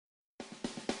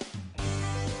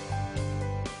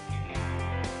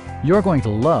You're going to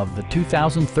love the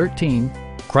 2013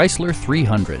 Chrysler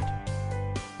 300.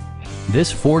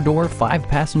 This four-door,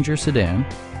 five-passenger sedan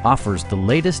offers the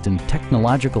latest in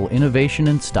technological innovation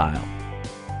and style.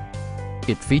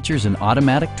 It features an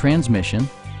automatic transmission,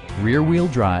 rear-wheel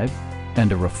drive,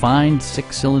 and a refined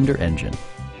six-cylinder engine.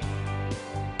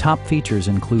 Top features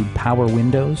include power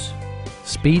windows,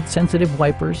 speed-sensitive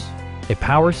wipers, a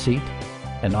power seat,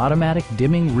 an automatic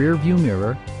dimming rear-view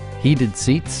mirror, heated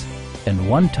seats, and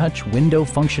one-touch window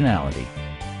functionality.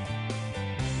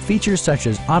 Features such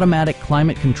as automatic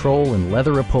climate control and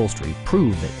leather upholstery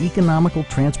prove that economical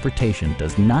transportation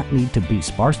does not need to be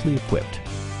sparsely equipped.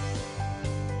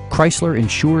 Chrysler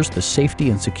ensures the safety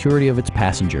and security of its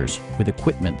passengers with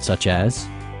equipment such as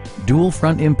dual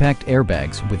front impact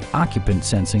airbags with occupant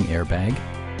sensing airbag,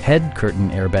 head curtain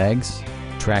airbags,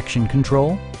 traction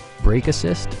control, brake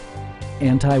assist,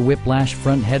 anti-whiplash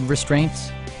front head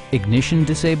restraints, ignition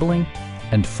disabling,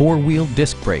 and four-wheel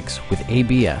disc brakes with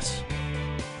ABS.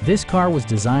 This car was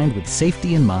designed with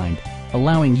safety in mind,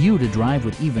 allowing you to drive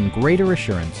with even greater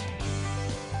assurance.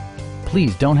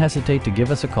 Please don't hesitate to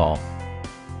give us a call.